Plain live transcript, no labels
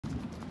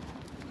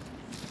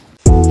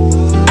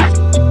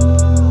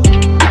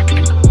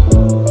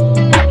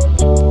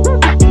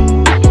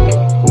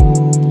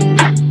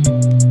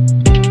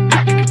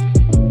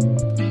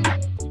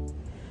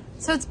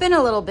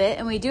a little bit,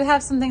 and we do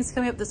have some things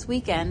coming up this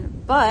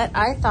weekend, but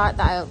I thought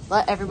that I would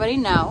let everybody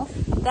know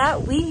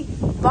that we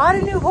bought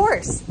a new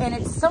horse, and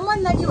it's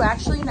someone that you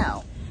actually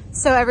know.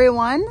 So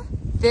everyone,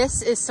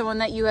 this is someone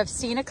that you have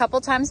seen a couple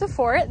times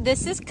before.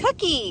 This is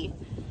Cookie.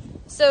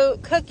 So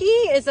Cookie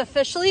is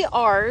officially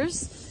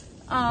ours.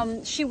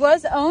 She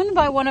was owned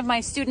by one of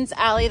my students,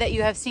 Allie, that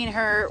you have seen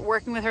her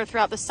working with her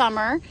throughout the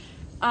summer.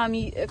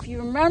 If you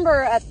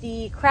remember at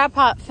the Crab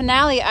Pot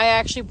finale, I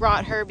actually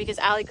brought her because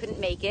Allie couldn't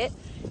make it.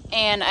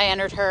 And I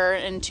entered her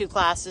in 2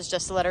 classes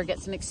just to let her get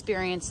some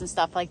experience and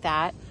stuff like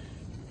that.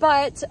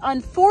 But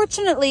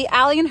unfortunately,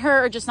 Allie and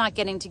her are just not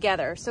getting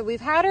together. So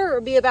we've had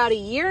her be about a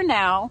year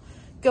now,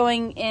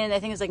 going in, I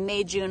think it was like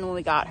May, June when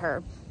we got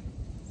her.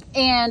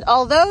 And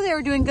although they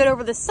were doing good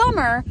over the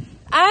summer,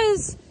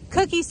 as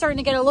Cookie's starting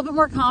to get a little bit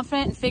more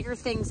confident and figure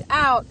things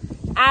out,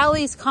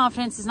 Allie's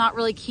confidence is not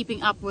really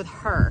keeping up with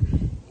her.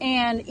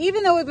 And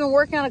even though we've been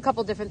working on a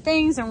couple different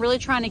things and really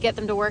trying to get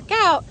them to work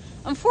out,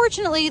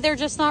 unfortunately, they're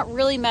just not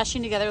really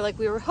meshing together like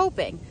we were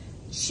hoping.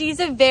 She's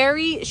a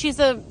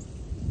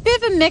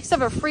bit of a mix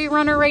of a free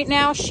runner right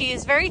now. She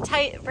is very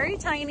tight, very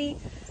tiny,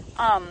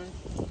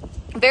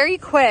 very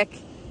quick,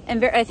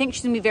 and I think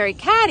she's gonna be very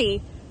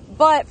catty.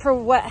 But for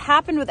what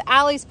happened with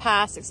Allie's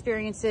past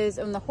experiences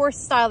and the horse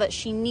style that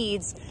she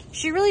needs,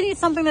 she really needs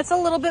something that's a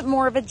little bit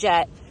more of a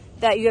jet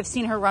that you have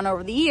seen her run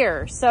over the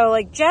years. So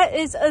like Jet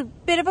is a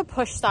bit of a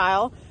push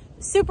style,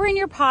 super in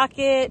your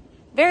pocket,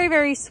 very,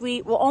 very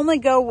sweet, will only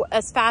go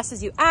as fast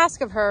as you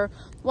ask of her,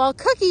 while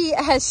Cookie,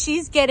 as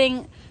she's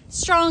getting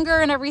stronger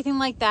and everything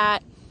like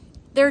that,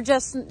 they're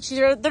just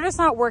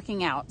not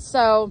working out.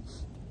 So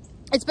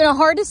it's been a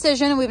hard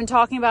decision. We've been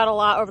talking about a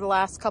lot over the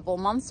last couple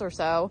months or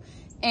so.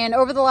 And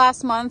over the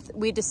last month,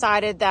 we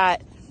decided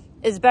that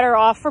it's better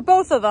off for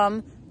both of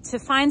them to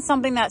find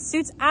something that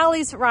suits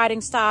Allie's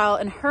riding style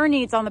and her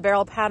needs on the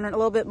barrel pattern a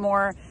little bit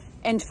more,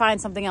 and find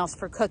something else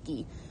for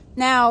Cookie.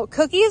 Now,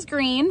 Cookie is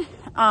green.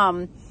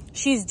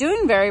 She's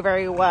doing very,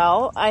 very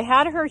well. I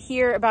had her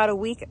here about a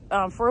week,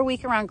 for a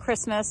week around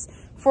Christmas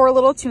for a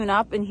little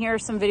tune-up, and here are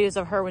some videos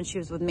of her when she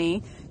was with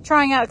me,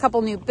 trying out a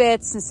couple new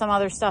bits and some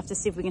other stuff to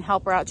see if we can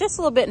help her out just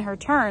a little bit in her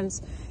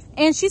turns.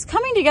 And she's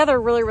coming together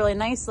really, really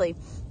nicely.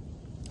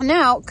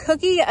 Now,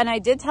 Cookie, and I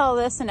did tell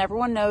this and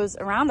everyone knows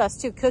around us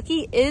too,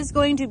 Cookie is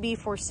going to be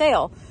for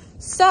sale.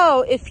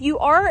 So if you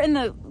are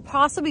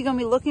possibly going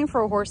to be looking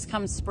for a horse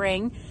come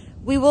spring,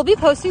 we will be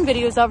posting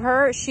videos of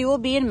her. She will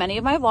be in many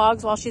of my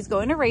vlogs while she's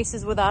going to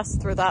races with us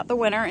throughout the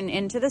winter and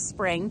into the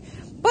spring.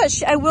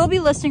 But I will be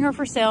listing her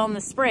for sale in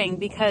the spring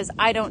because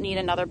I don't need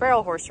another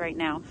barrel horse right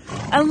now.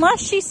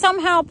 Unless she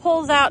somehow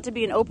pulls out to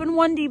be an open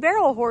 1D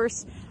barrel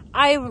horse,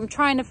 I'm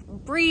trying to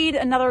breed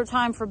another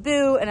time for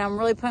Boo, and I'm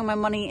really putting my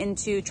money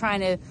into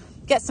trying to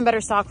get some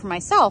better stock for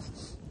myself.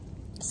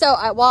 So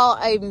while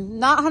I'm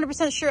not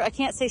 100% sure, I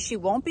can't say she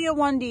won't be a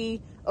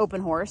 1D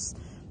open horse,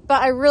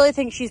 but I really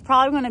think she's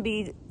probably going to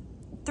be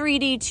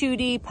 3D,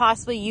 2D,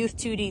 possibly youth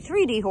 2D,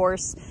 3D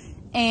horse,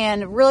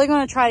 and really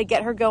going to try to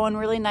get her going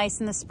really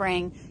nice in the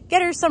spring,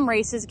 get her some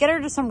races, get her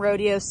to some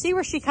rodeos, see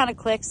where she kind of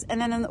clicks, and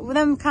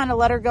then kind of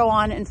let her go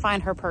on and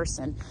find her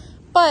person.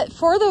 But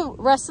for the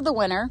rest of the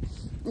winter,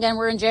 again,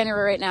 we're in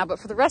January right now, but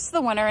for the rest of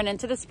the winter and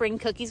into the spring,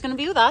 Cookie's going to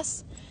be with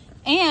us.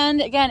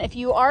 And again, if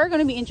you are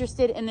going to be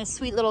interested in this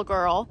sweet little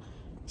girl,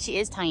 she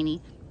is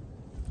tiny,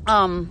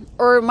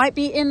 or might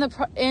be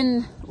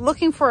in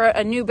looking for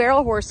a new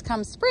barrel horse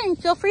come spring,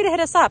 feel free to hit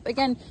us up.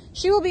 Again,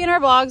 she will be in our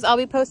vlogs. I'll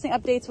be posting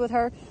updates with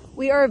her.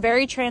 We are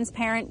very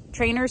transparent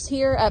trainers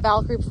here at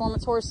Valkyrie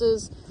Performance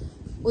Horses.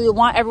 We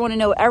want everyone to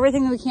know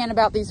everything we can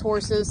about these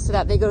horses so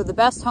that they go to the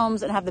best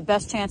homes and have the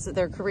best chance at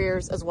their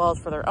careers as well as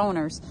for their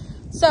owners.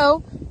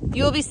 So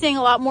you will be seeing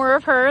a lot more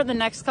of her the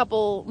next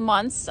couple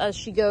months as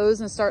she goes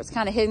and starts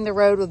kind of hitting the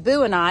road with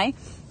Boo and I.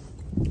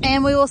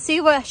 And we will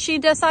see what she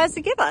decides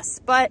to give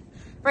us. But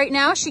right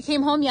now, she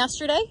came home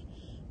yesterday.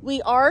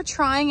 We are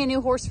trying a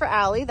new horse for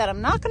Allie that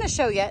I'm not going to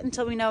show yet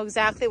until we know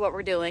exactly what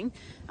we're doing.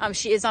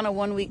 She is on a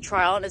 1-week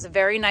trial and is a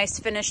very nice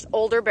finished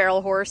older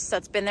barrel horse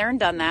that's been there and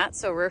done that.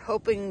 So we're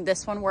hoping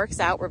this one works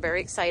out. We're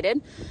very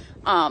excited.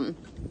 And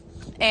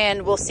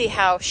we'll see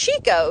how she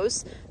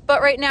goes.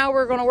 But right now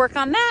we're going to work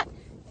on that.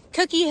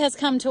 Cookie has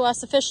come to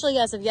us officially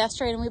as of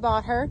yesterday, and we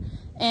bought her.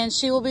 And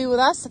she will be with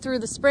us through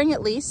the spring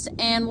at least.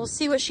 And we'll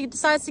see what she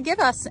decides to give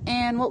us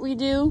and what we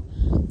do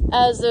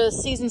as the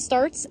season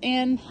starts,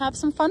 and have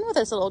some fun with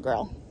this little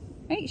girl.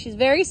 Right? She's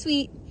very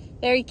sweet,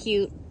 very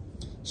cute.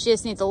 She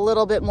just needs a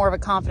little bit more of a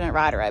confident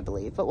rider, I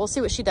believe. But we'll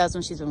see what she does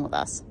when she's been with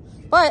us.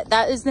 But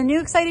that is the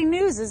new exciting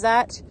news, is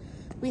that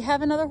we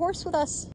have another horse with us.